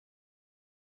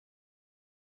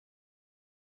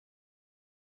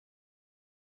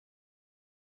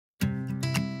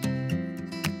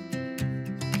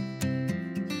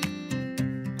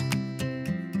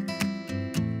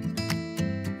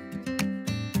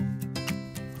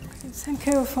Thank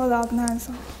you for the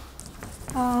organizer.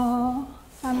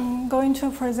 I'm going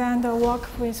to present a work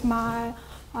with my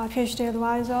PhD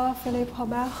advisor, Philippe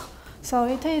Robert. So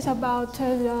it is about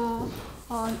the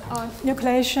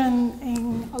nucleation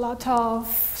in a lot of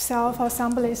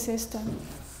self-assembly systems.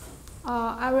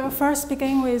 I will first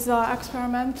begin with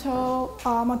experimental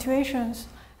motivations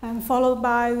and followed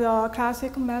by the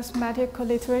classic mathematical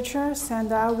literatures,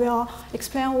 and I will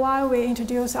explain why we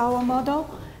introduce our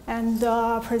model and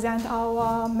present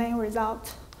our main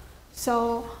result.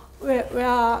 So we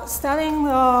are studying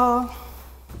the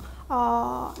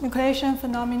nucleation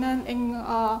phenomenon in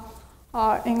a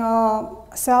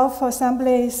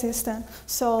self-assembly system.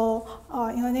 So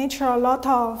in the nature, a lot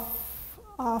of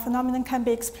phenomenon can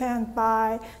be explained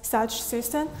by such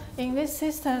system. In this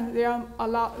system, there are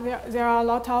a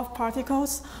lot of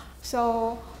particles.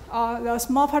 So the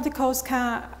small particles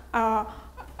can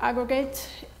aggregate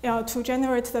to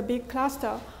generate the big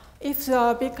cluster. If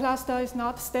the big cluster is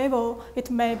not stable, it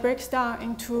may break down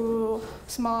into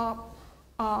small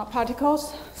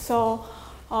particles. So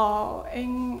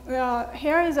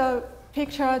here is a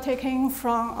picture taken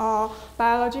from a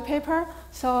biology paper.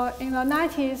 So in the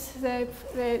 90s,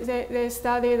 they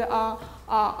studied a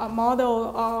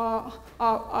model,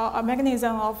 a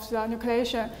mechanism of the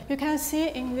nucleation. You can see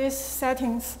in these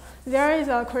settings, there is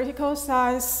a critical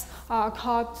size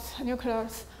called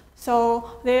nucleus. So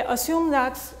they assume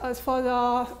that for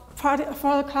the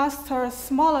clusters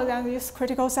smaller than this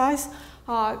critical size,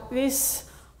 these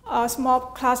small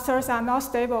clusters are not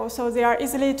stable, so they are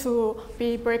easily to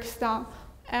be break down.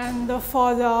 And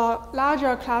for the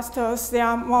larger clusters, they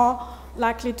are more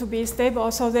likely to be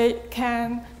stable, so they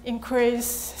can increase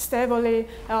stably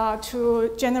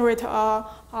to generate a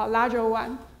larger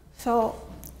one. So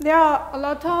there are a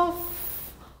lot of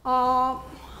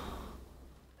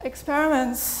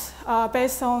experiments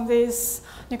based on this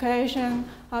nucleation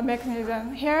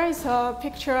mechanism. Here is a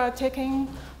picture taken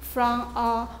from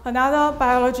another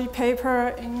biology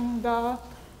paper in the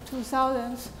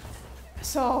 2000s.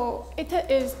 So it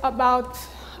is about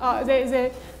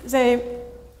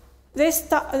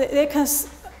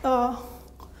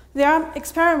their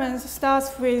experiments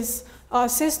starts with a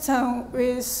system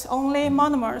with only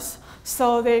monomers.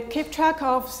 So they keep track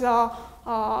of the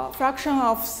fraction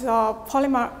of the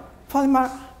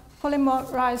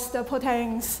polymerized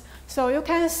proteins. So you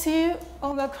can see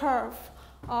on the curve.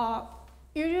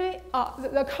 Usually,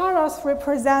 the colors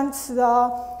represents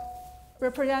the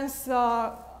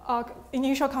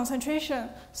initial concentration.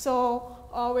 So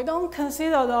we don't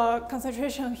consider the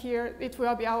concentration here. It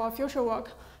will be our future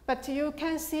work. But you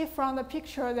can see from the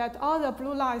picture that all the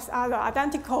blue lines are the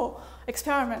identical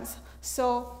experiments.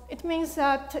 So it means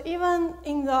that even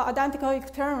in the identical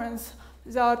experiments,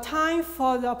 the time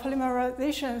for the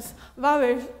polymerizations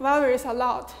varies a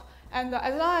lot. And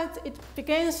as long as it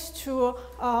begins to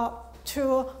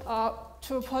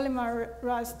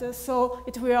polymerize, so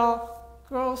it will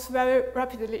grow very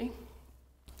rapidly.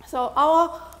 So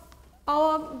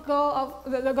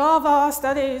the goal of our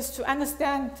study is to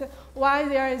understand why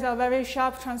there is a very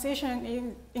sharp transition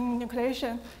in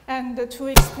nucleation, and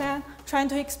trying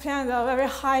to explain the very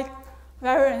high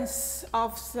variance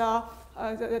of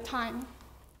the time.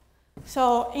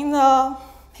 So in the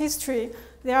history,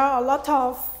 there are a lot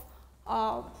of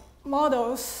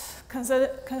models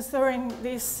considering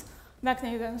this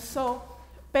mechanism. So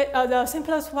the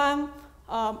simplest one,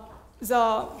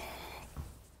 the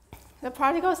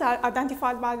particles are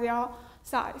identified by their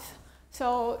size.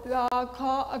 So the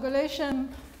coagulation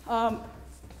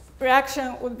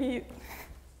reaction would be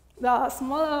the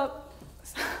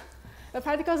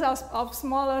particles of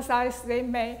smaller size, they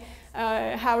may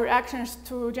have reactions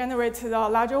to generate the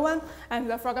larger one, and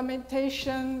the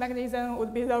fragmentation mechanism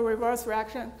would be the reverse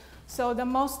reaction. So the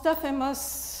most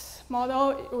famous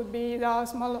model would be the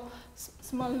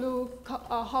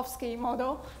Smolukhovsky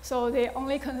model. So they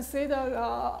only consider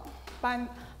the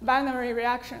binary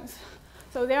reactions.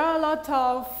 So there are a lot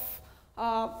of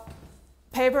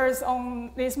papers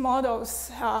on these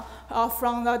models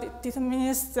from the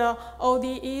determinist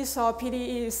ODEs or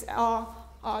PDEs,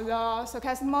 the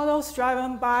stochastic models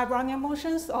driven by Brownian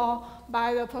motions or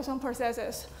by the Poisson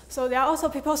processes. So there are also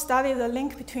people study the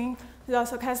link between the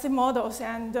stochastic models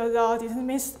and the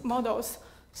determinist models.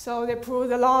 So they prove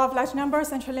the law of large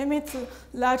numbers and limit to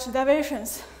large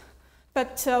deviations.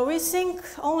 But we think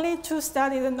only to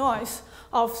study the noise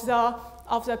of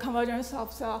the convergence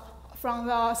from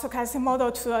the stochastic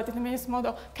model to the determinist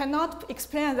model cannot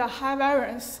explain the high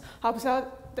variance observed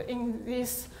in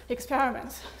these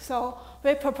experiments. So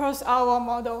we propose our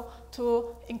model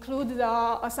to include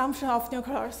the assumption of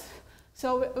nucleus. So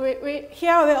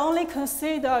here we only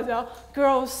consider the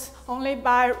growth only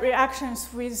by reactions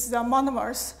with the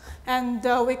monomers, and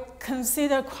we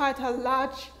consider quite a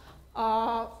large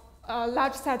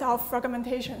set of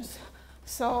fragmentations.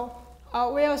 So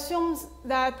we assume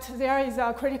that there is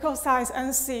a critical size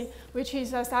NC, which is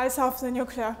the size of the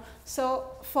nuclear. So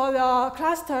for the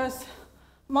clusters,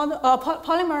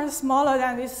 polymers smaller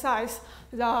than this size,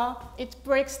 it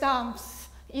breaks down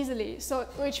easily. So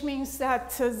which means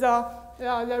that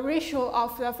the ratio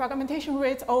of the fragmentation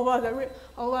rate over the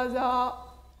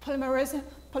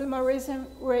polymerization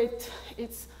rate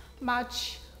is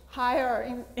much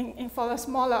higher for the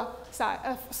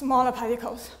smaller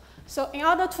particles. So in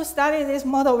order to study this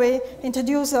model, we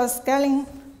introduce a scaling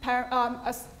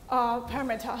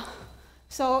parameter.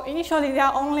 So initially, there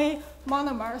are only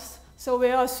monomers. So we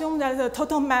assume that the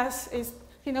total mass is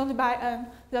denoted by n.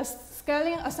 The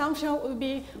scaling assumption would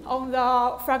be on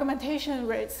the fragmentation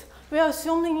rates. We are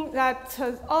assuming that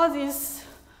all these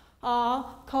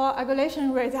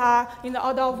coagulation rates are in the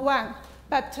order of 1.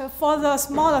 But for the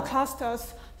smaller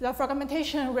clusters, the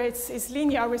fragmentation rates is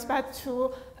linear with respect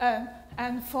to n.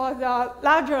 And for the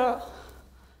larger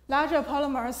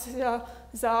polymers,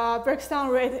 the breakdown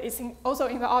rate is also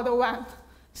in the order 1.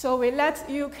 So we let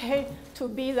UK to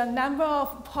be the number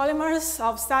of polymers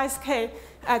of size k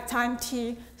at time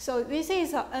t. So this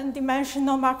is an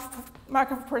n-dimensional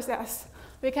Markov process.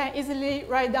 We can easily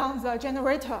write down the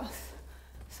generators.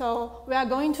 So we are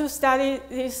going to study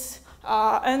this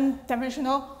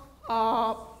n-dimensional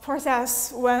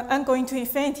process when n going to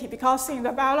infinity, because in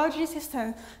the biology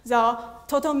system, the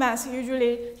total mass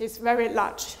usually is very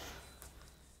large.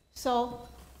 So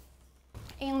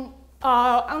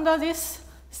under these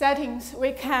settings,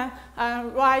 we can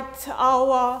write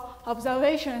our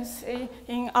observations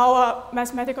in our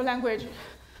mathematical language.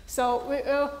 So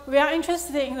we are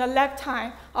interested in the lag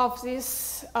time of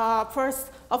this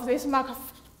Markov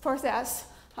process.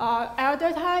 L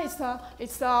delta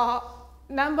is the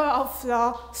number of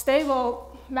the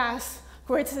stable mass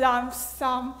greater than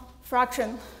some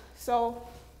fraction. So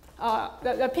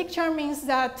the picture means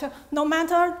that no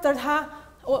matter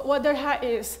what delta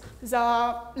is,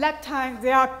 the lag time,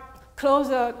 they are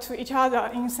closer to each other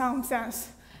in some sense.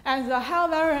 And the Hell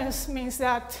variance means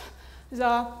that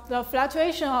the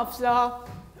fluctuation of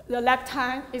the lag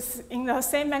time is in the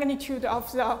same magnitude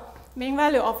of the mean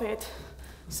value of it.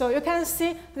 So you can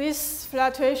see this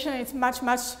fluctuation is much,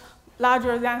 much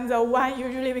larger than the one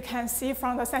usually we can see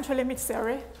from the central limit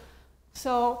theory.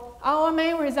 So our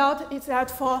main result is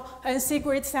that for NC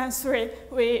greater than 3,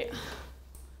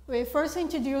 we first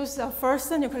introduce the first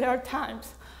nuclear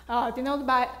times, denoted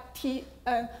by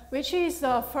Tn, which is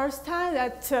the first time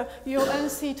that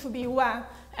UNC to be 1.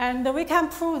 And we can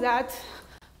prove that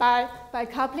by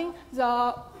coupling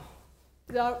the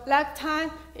lag time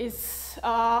is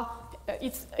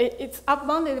it's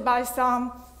upbounded by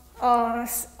some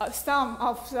sum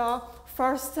of the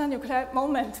first nuclear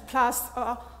moment plus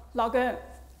log n.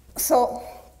 So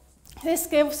this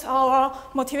gives our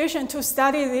motivation to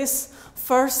study this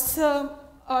first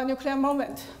nuclear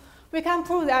moment. We can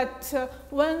prove that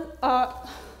when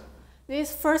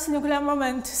this first nuclear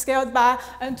moment scaled by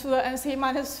n to the nc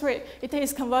minus 3, it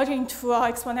is converging to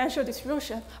an exponential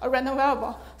distribution, a random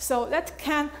variable. So that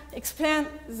can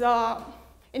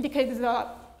indicate the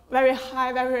very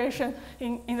high variation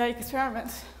in the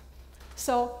experiment.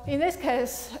 So in this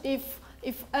case, if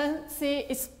NC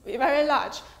is very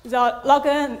large, the log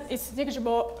n is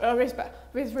negligible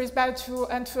with respect to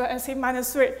n to the nc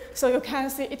minus 3. So you can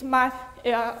see it might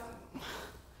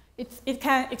it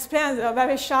can explain the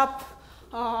very sharp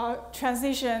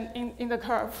transition in the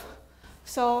curve.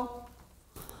 So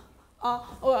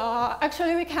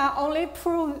actually, we can only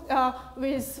prove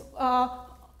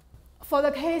for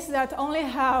the case that only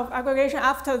have aggregation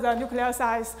after the nuclear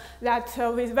size, that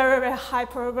with very, very high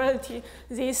probability,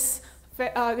 this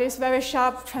very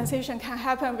sharp transition can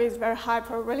happen with very high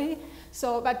probability.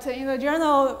 So, but in the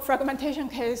general fragmentation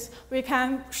case, we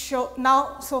can show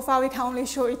now, so far we can only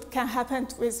show it can happen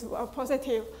with a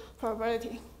positive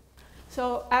probability.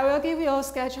 So I will give you a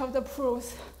sketch of the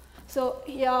proofs. So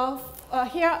here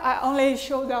I only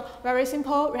show the very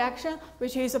simple reaction,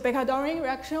 which is a Baker-Doring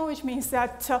reaction, which means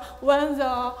that when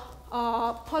the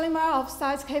polymer of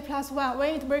size k plus 1,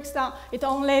 when it breaks down, it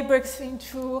only breaks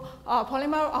into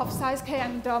polymer of size k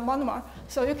and monomer.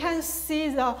 So you can see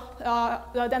the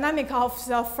dynamic of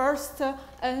the first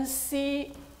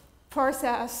NC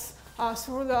process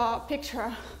through the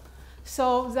picture.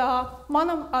 So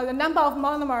the number of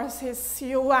monomers is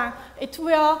U1. It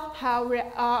will have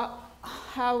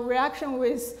reaction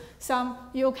with some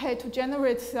UK to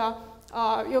generate the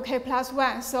UK plus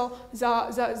 1. So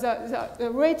the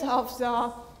rate of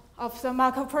the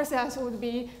Markov process would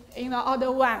be in the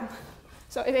order 1.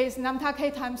 So it is lambda k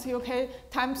times UK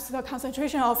times the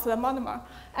concentration of the monomer.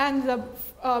 And the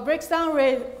breakdown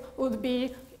rate would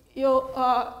be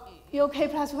UK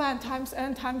plus 1 times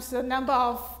n times the number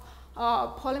of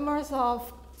polymers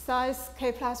of size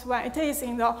k plus 1. It is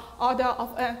in the order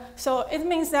of n. So it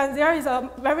means that there is a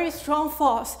very strong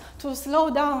force to slow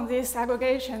down this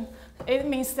aggregation. It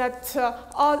means that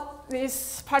all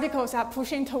these particles are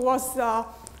pushing towards the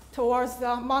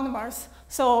monomers.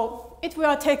 So it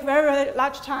will take very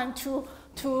large time for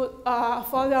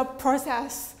the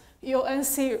process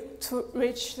UNC to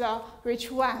reach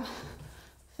 1.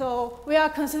 So we are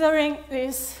considering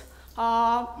this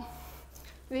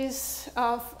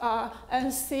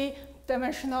NC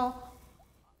dimensional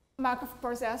Markov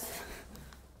process.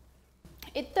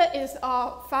 It is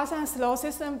a fast and slow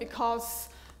system because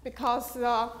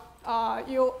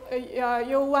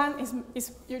U1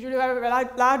 is usually very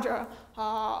larger.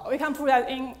 We can prove that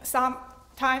in some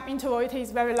time interval it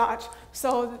is very large,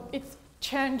 so it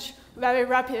changes very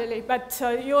rapidly. But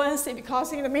UNC,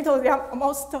 because in the middle they are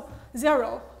almost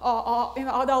 0 or in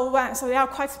the order of 1, so they are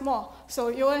quite small. So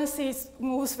UNC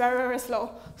moves very, very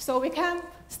slow. So we can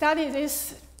study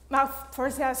this Markov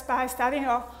process by studying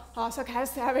a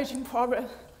stochastic averaging problem.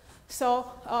 So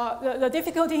the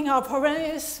difficulty in our problem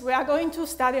is we are going to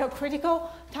study a critical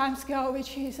time scale,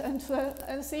 which is n to the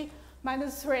nc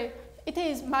minus 3. It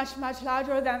is much, much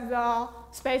larger than the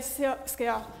space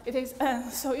scale. It is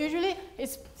n. So usually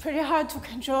it's pretty hard to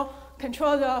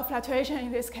control the fluctuation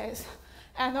in this case.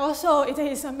 And also it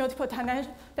is a multiple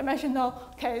dimensional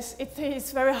case. It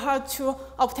is very hard to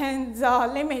obtain the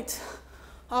limit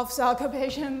of the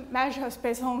computation measures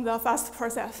based on the fast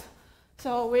process.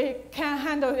 So we can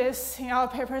handle this in our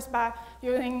papers by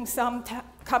using some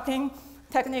coupling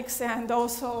techniques and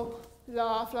also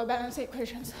the flow balance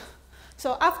equations.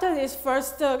 So after these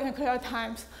first nuclear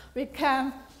times, we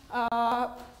can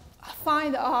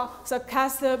find the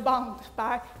stochastic bond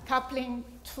by coupling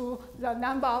to the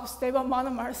number of stable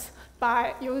monomers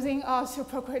by using a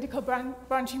supercritical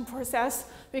branching process.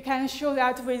 We can show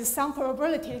that with some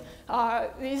probability,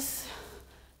 this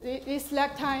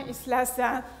lag time is less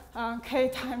than k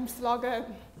times log n.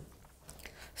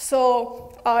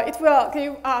 So it will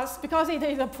give us, because it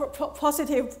is a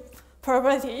positive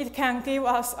probability, it can give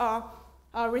us a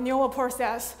renewal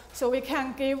process. So we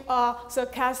can give a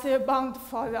stochastic bond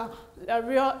for the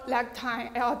real lag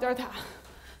time L delta.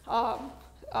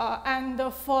 And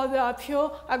for the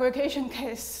pure aggregation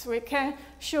case, we can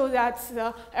show that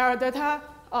the L delta,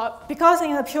 because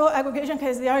in the pure aggregation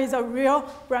case, there is a real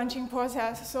branching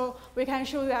process. So we can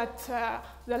show that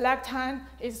the lag time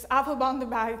is upper bounded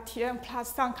by Tn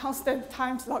plus some constant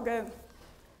times log n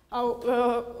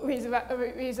with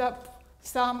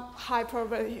some high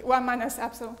probability, 1 minus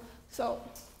epsilon. So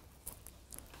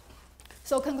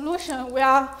conclusion, we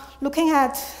are looking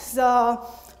at the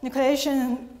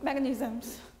nucleation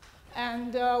mechanisms,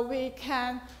 and our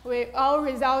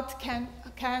result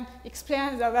can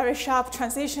explain the very sharp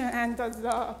transition and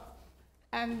the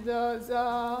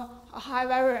high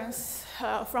variance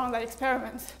from the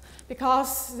experiment,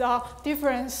 because the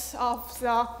difference of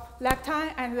the lag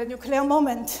time and the nuclear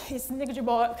moment is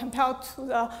negligible compared to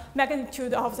the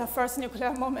magnitude of the first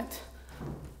nuclear moment.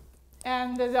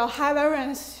 And the high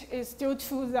variance is due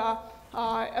to the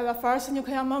first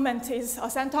nuclear moment is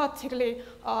asymptotically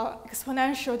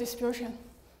exponential distribution.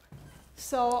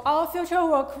 So our future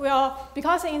work will,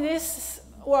 because in this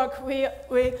work we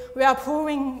are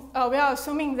proving, we are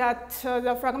assuming that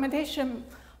the fragmentation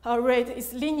rate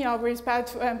is linear with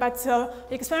respect to n, but the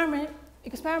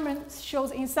experiment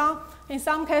shows in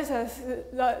some cases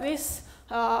this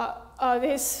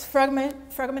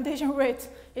fragmentation rate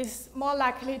is more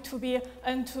likely to be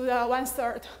n to the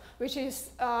 1/3, which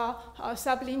is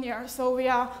sublinear. So we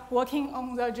are working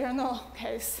on the general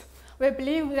case. We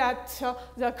believe that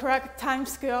the correct time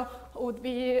scale would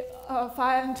be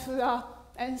 5n to the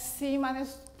nc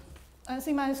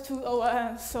minus 2 over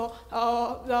n. So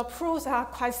the proofs are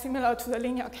quite similar to the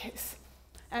linear case.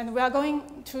 And we are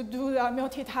going to do the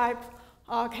multi-type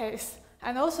case.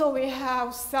 And also we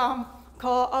have some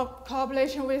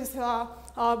collaboration with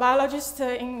biologists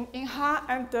in Ha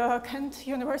and Kent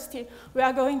University. We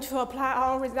are going to apply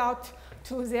our result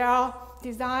to their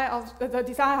design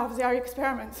of their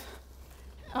experiments.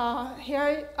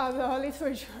 Here are the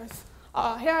literatures.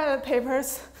 Here are the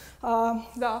papers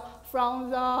from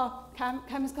the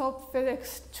chemical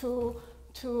physics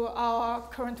to our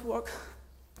current work.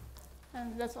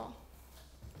 And that's all.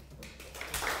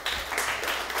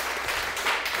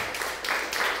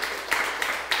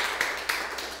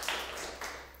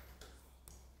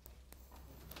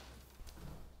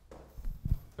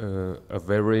 a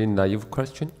very naive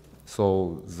question.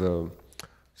 So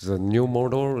the new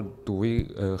model, do we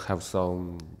have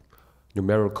some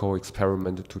numerical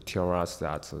experiment to tell us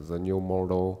that the new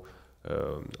model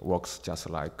works just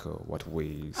like what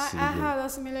we see? I had a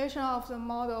simulation of the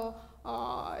model.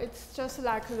 It's just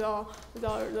like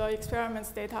the experiments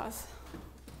data.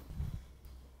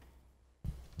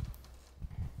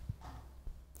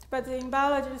 But in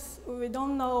biology, we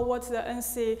don't know what the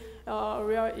NC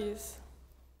real is.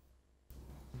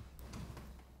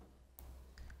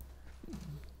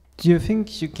 Do you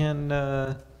think you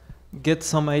can get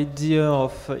some idea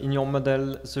of, in your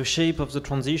model, the shape of the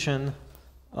transition?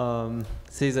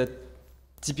 Say that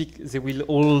they will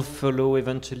all follow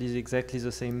eventually exactly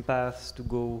the same path to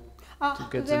go to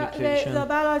get the nucleation? The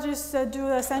biologists do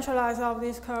the centralized of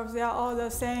these curves. They are all the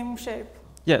same shape.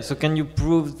 Yeah, so can you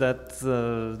prove that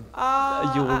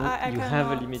you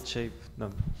have a limit shape? No.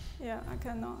 Yeah, I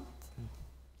cannot.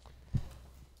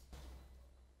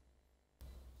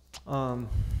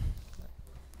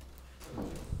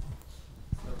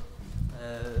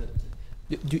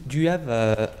 Do you have,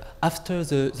 after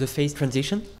the phase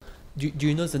transition, do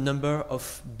you know the number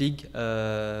of big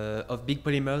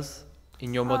polymers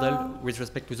in your model with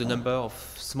respect to the number of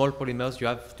small polymers you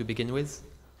have to begin with?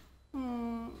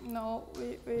 No,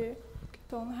 we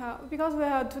don't have, because we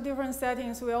have two different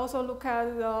settings. We also look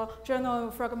at the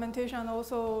general fragmentation,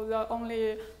 also the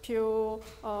only pure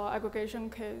aggregation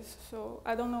case. So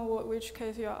I don't know which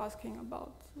case you are asking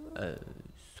about.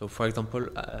 So for example,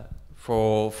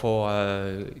 for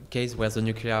a case where the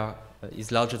nuclear is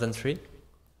larger than 3,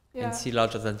 and C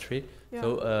larger than 3,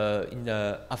 so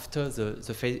after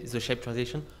the shape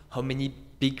transition, how many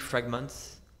big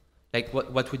fragments? Like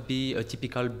what would be a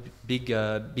typical big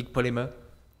polymer?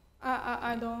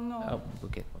 I don't know. Oh,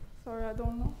 okay. Sorry, I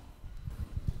don't know.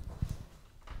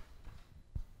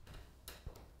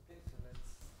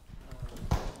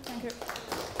 Thank you.